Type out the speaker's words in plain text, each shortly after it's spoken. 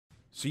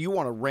So you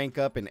want to rank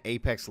up in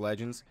Apex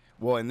Legends?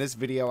 Well, in this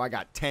video, I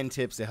got 10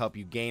 tips to help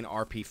you gain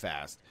RP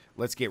fast.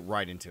 Let's get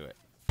right into it.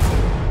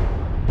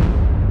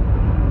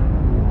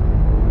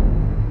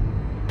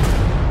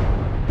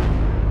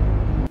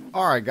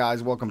 Alright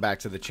guys, welcome back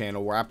to the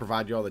channel where I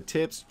provide you all the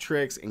tips,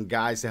 tricks, and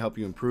guides to help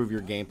you improve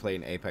your gameplay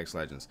in Apex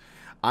Legends.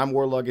 I'm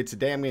Warlug, and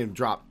today I'm going to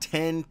drop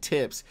 10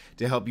 tips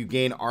to help you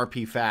gain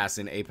RP fast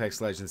in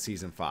Apex Legends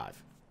Season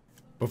 5.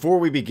 Before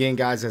we begin,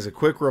 guys, as a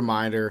quick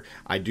reminder,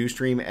 I do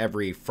stream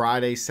every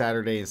Friday,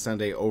 Saturday, and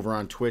Sunday over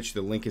on Twitch.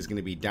 The link is going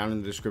to be down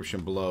in the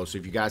description below. So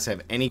if you guys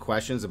have any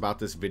questions about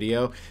this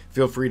video,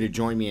 feel free to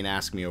join me and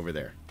ask me over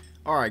there.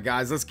 Alright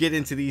guys, let's get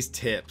into these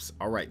tips.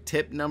 Alright,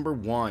 tip number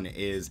 1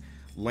 is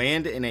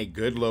land in a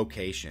good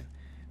location.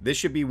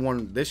 This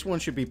one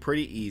should be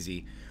pretty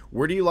easy.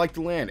 Where do you like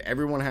to land?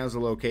 Everyone has a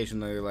location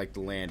that they like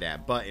to land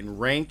at, but in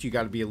ranked, you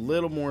got to be a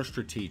little more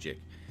strategic.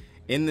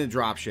 In the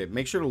dropship,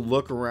 make sure to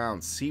look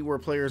around, see where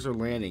players are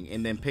landing,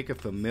 and then pick a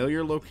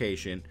familiar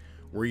location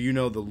where you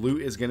know the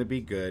loot is going to be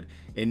good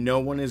and no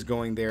one is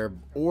going there,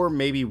 or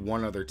maybe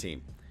one other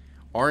team.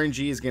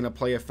 RNG is going to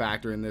play a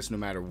factor in this no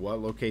matter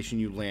what location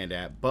you land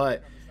at,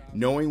 but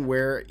knowing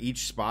where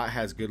each spot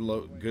has good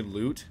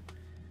loot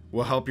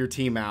will help your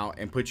team out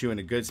and put you in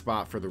a good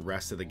spot for the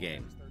rest of the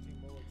game.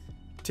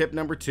 Tip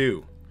number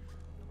 2,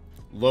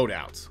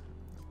 loadouts.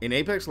 In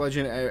Apex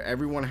Legends,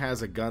 everyone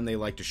has a gun they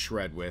like to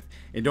shred with,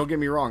 and don't get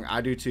me wrong,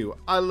 I do too.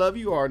 I love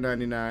you,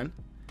 R99.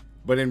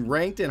 But in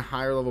ranked and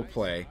higher level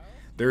play,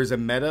 there is a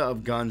meta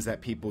of guns that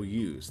people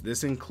use.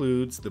 This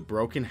includes the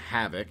Broken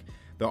Havoc,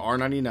 the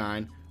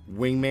R99,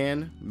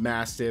 Wingman,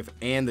 Mastiff,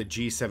 and the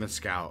G7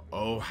 Scout.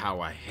 Oh,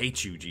 how I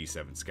hate you,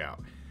 G7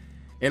 Scout.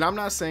 And I'm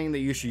not saying that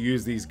you should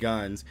use these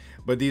guns,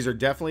 but these are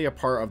definitely a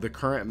part of the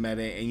current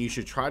meta, and you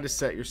should try to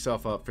set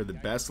yourself up for the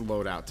best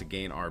loadout to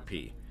gain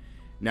RP.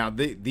 Now,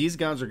 these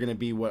guns are going to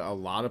be what a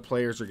lot of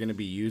players are going to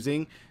be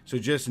using, so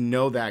just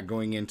know that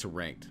going into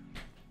ranked.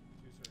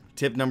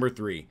 Tip number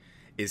 3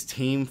 is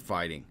team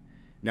fighting.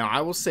 Now,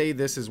 I will say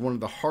this is one of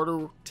the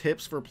harder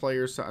tips for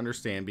players to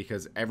understand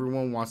because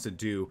everyone wants to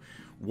do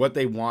what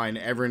they want,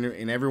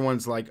 and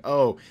everyone's like,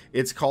 oh,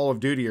 it's Call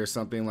of Duty or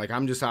something, like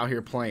I'm just out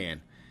here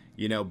playing.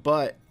 You know,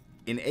 but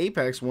in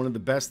Apex, one of the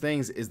best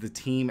things is the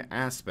team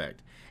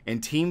aspect.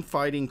 And team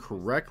fighting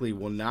correctly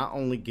will not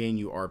only gain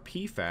you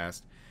RP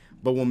fast,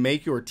 but will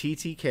make your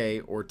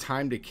TTK or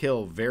time to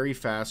kill very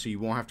fast so you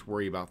won't have to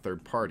worry about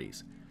third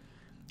parties.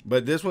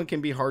 But this one can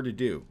be hard to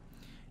do.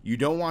 You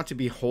don't want to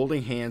be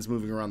holding hands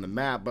moving around the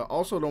map, but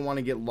also don't want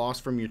to get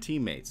lost from your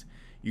teammates.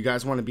 You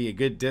guys want to be a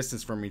good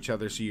distance from each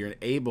other so you're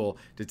able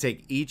to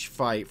take each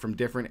fight from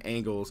different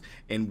angles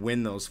and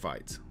win those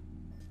fights.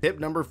 Tip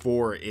number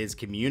 4 is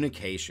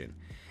communication.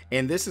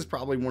 And this is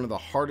probably one of the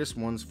hardest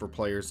ones for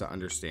players to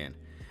understand.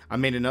 I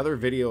made another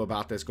video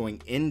about this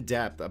going in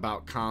depth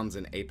about comms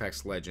in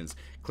Apex Legends.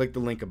 Click the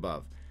link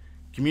above.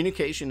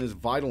 Communication is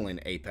vital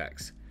in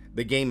Apex.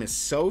 The game is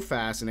so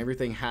fast and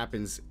everything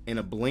happens in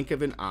a blink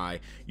of an eye.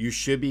 You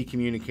should be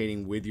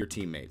communicating with your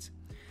teammates.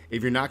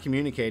 If you're not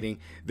communicating,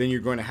 then you're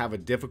going to have a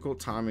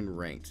difficult time in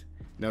ranked.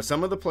 Now,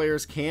 some of the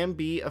players can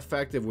be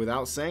effective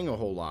without saying a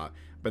whole lot,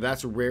 but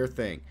that's a rare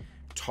thing.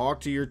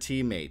 Talk to your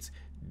teammates,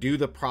 do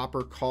the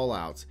proper call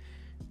outs,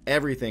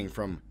 everything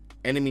from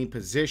enemy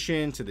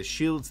position to the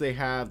shields they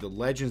have, the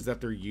legends that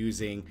they're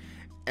using,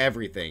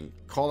 everything.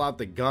 Call out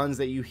the guns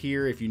that you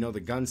hear if you know the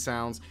gun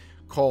sounds.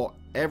 Call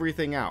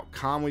everything out.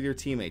 Calm with your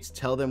teammates.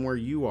 Tell them where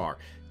you are.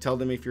 Tell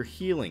them if you're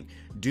healing.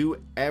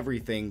 Do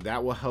everything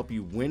that will help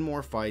you win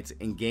more fights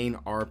and gain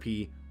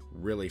RP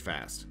really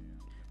fast.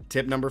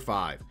 Tip number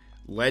 5,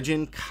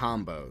 legend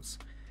combos.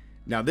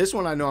 Now this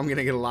one I know I'm going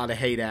to get a lot of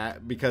hate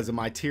at because of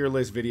my tier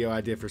list video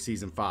I did for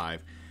Season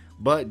 5.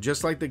 But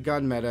just like the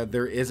gun meta,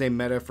 there is a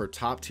meta for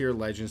top tier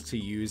legends to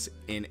use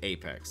in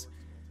Apex.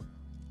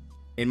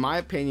 In my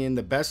opinion,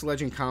 the best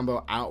legend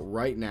combo out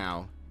right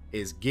now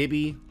is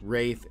Gibby,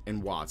 Wraith,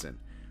 and Watson.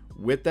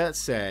 With that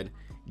said,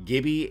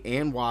 Gibby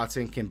and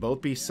Watson can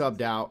both be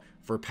subbed out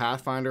for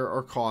Pathfinder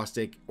or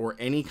Caustic or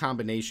any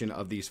combination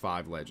of these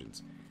 5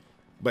 legends.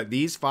 But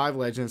these 5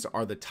 legends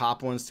are the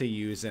top ones to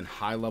use in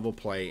high level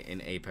play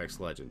in Apex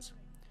Legends.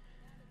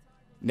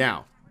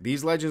 Now,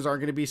 these legends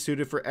aren't going to be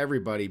suited for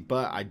everybody,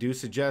 but I do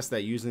suggest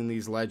that using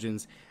these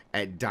legends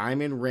at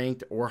Diamond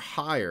ranked or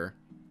higher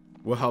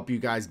will help you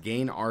guys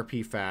gain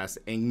RP fast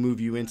and move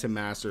you into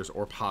Masters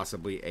or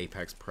possibly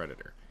Apex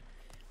Predator.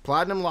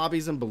 Platinum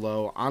lobbies and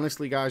below,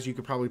 honestly guys, you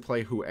could probably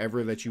play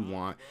whoever that you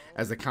want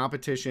as the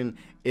competition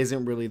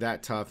isn't really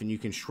that tough and you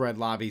can shred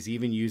lobbies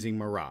even using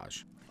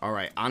Mirage.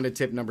 Alright, on to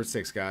tip number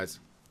 6 guys,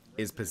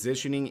 is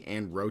positioning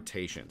and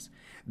rotations.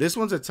 This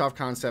one's a tough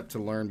concept to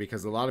learn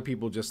because a lot of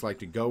people just like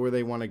to go where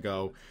they want to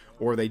go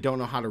or they don't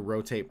know how to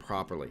rotate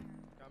properly.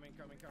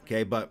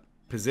 Okay, but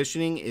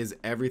positioning is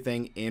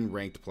everything in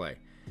ranked play.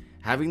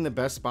 Having the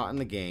best spot in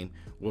the game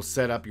will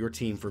set up your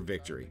team for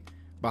victory.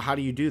 But how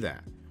do you do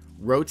that?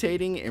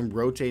 Rotating and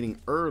rotating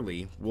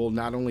early will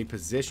not only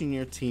position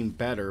your team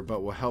better,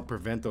 but will help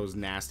prevent those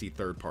nasty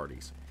third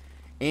parties.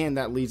 And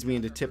that leads me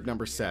into tip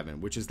number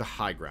 7, which is the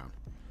high ground.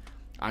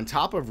 On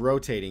top of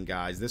rotating,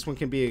 guys, this one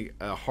can be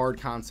a hard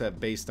concept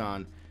based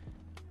on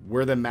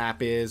where the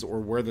map is or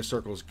where the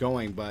circle's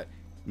going, but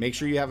make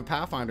sure you have a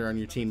pathfinder on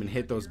your team and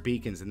hit those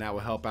beacons, and that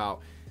will help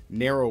out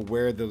narrow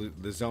where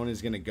the zone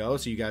is going to go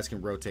so you guys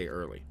can rotate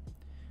early.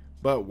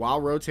 But while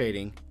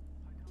rotating,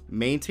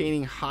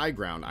 maintaining high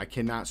ground. I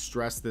cannot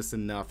stress this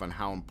enough on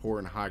how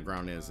important high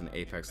ground is in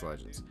Apex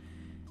Legends.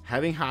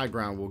 Having high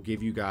ground will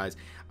give you guys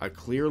a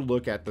clear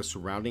look at the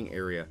surrounding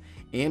area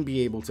and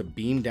be able to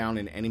beam down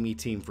an enemy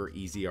team for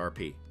easy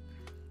RP.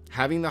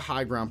 Having the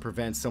high ground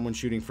prevents someone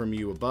shooting from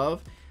you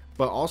above,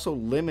 but also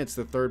limits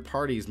the third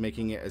parties,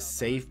 making it a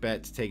safe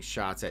bet to take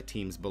shots at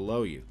teams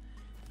below you.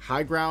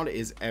 High ground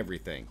is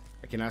everything.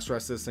 I cannot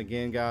stress this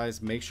again,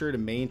 guys. Make sure to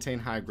maintain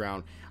high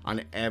ground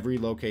on every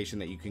location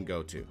that you can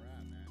go to.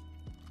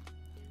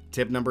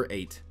 Tip number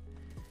 8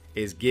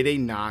 is get a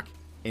knock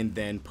and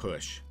then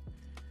push.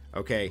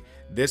 Okay,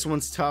 this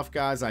one's tough,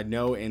 guys. I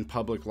know in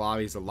public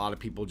lobbies, a lot of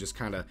people just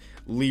kind of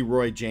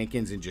Leroy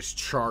Jenkins and just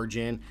charge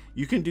in.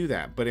 You can do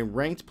that, but in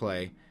ranked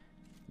play,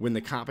 when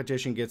the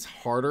competition gets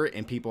harder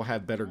and people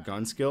have better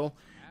gun skill,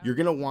 you're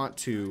going to want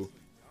to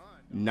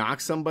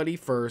knock somebody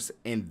first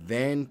and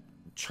then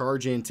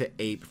charge into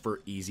ape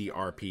for easy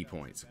RP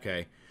points,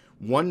 okay?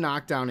 One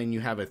knockdown and you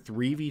have a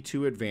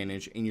 3v2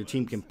 advantage, and your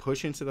team can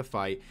push into the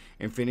fight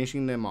and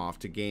finishing them off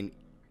to gain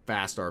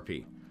fast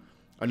RP.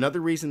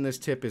 Another reason this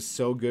tip is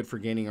so good for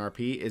gaining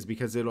RP is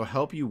because it'll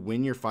help you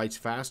win your fights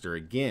faster.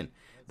 Again,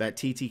 that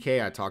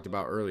TTK I talked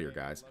about earlier,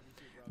 guys.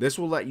 This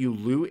will let you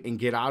loot and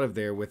get out of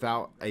there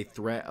without a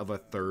threat of a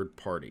third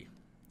party.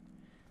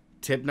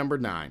 Tip number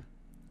 9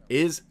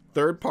 is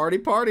third party.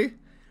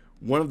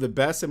 One of the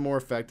best and more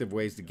effective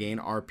ways to gain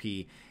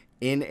RP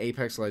in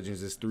Apex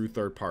Legends is through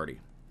third party.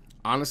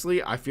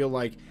 Honestly, I feel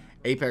like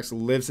Apex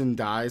lives and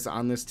dies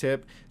on this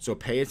tip, so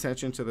pay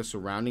attention to the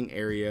surrounding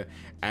area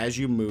as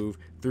you move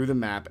through the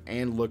map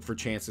and look for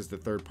chances to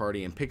third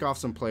party and pick off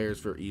some players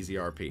for easy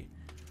RP.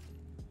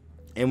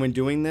 And when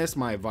doing this,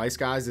 my advice,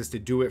 guys, is to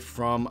do it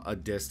from a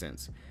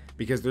distance,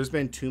 because there's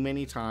been too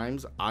many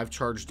times I've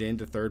charged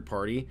into third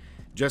party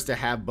just to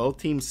have both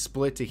teams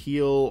split to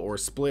heal or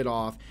split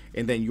off,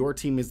 and then your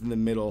team is in the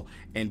middle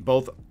and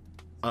both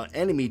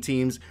enemy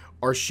teams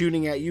are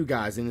shooting at you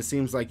guys, and it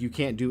seems like you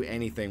can't do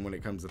anything when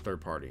it comes to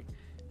third party.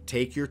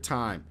 Take your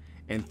time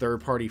and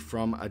third party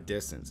from a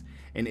distance.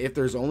 And if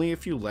there's only a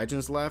few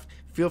legends left,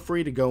 feel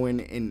free to go in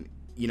and,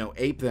 you know,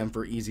 ape them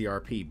for easy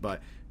RP,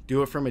 but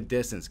do it from a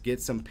distance.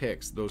 Get some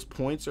picks. Those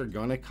points are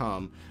gonna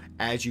come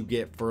as you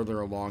get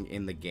further along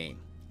in the game.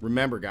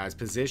 Remember, guys,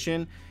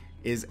 position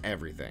is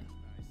everything.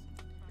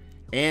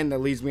 And that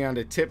leads me on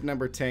to tip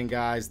number 10,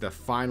 guys. The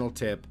final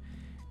tip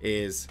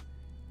is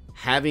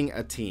having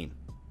a team.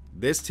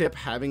 This tip,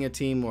 having a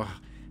team, will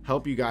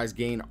help you guys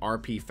gain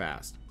RP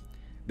fast.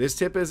 This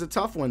tip is a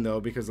tough one,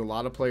 though, because a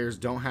lot of players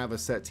don't have a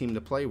set team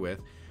to play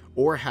with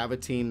or have a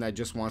team that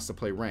just wants to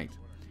play ranked.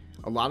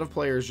 A lot of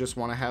players just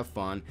want to have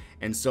fun,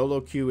 and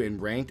solo queue in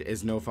ranked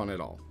is no fun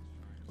at all.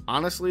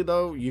 Honestly,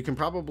 though, you can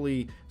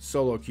probably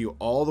solo queue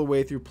all the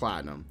way through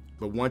platinum,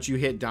 but once you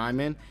hit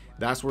diamond,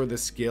 that's where the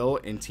skill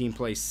and team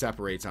play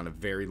separates on a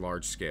very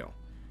large scale.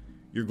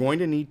 You're going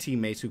to need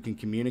teammates who can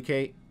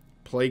communicate,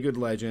 play good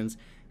legends,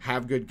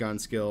 have good gun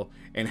skill,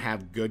 and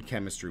have good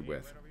chemistry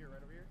with.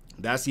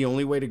 That's the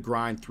only way to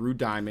grind through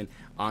diamond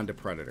onto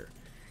predator.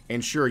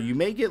 And sure, you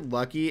may get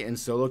lucky and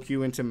solo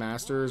queue into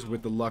masters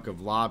with the luck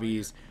of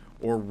lobbies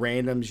or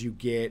randoms you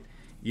get,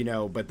 you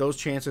know, but those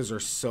chances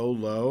are so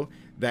low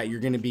that you're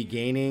going to be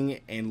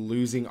gaining and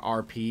losing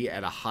RP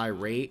at a high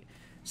rate.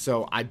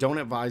 So I don't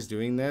advise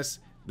doing this.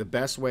 The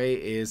best way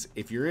is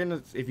if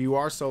you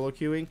are solo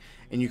queuing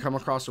and you come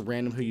across a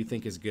random who you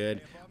think is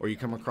good, or you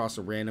come across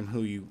a random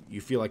who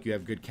you feel like you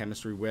have good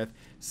chemistry with,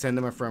 send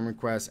them a friend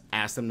request,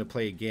 ask them to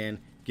play again,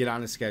 get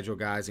on a schedule,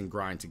 guys, and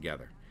grind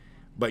together.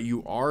 But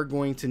you are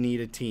going to need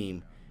a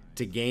team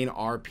to gain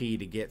RP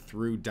to get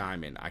through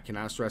diamond. I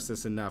cannot stress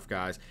this enough,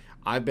 guys.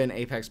 I've been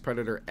Apex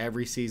Predator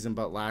every season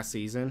but last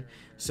season,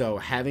 so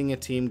having a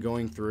team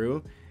going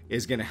through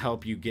is going to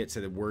help you get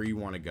to where you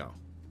want to go.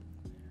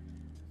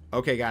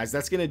 Okay, guys,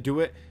 that's going to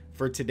do it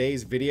for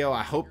today's video.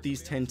 I hope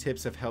these 10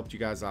 tips have helped you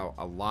guys out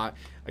a lot.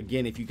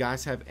 Again, if you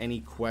guys have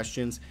any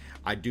questions,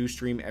 I do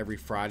stream every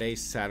Friday,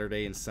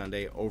 Saturday, and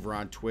Sunday over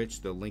on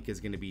Twitch. The link is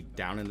going to be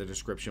down in the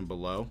description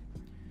below.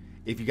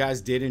 If you guys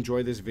did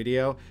enjoy this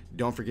video,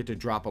 don't forget to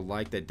drop a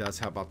like. That does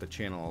help out the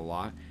channel a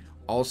lot.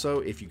 Also,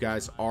 if you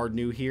guys are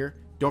new here,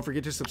 don't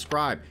forget to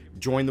subscribe.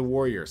 Join the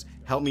Warriors.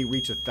 Help me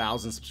reach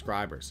 1,000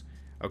 subscribers.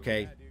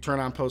 Okay, turn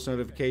on post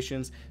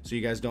notifications so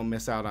you guys don't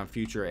miss out on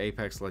future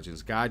Apex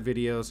Legends guide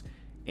videos.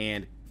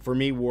 And for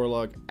me,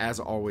 Warlug, as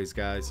always,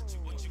 guys,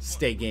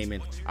 stay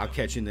gaming. I'll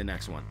catch you in the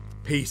next one.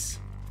 Peace.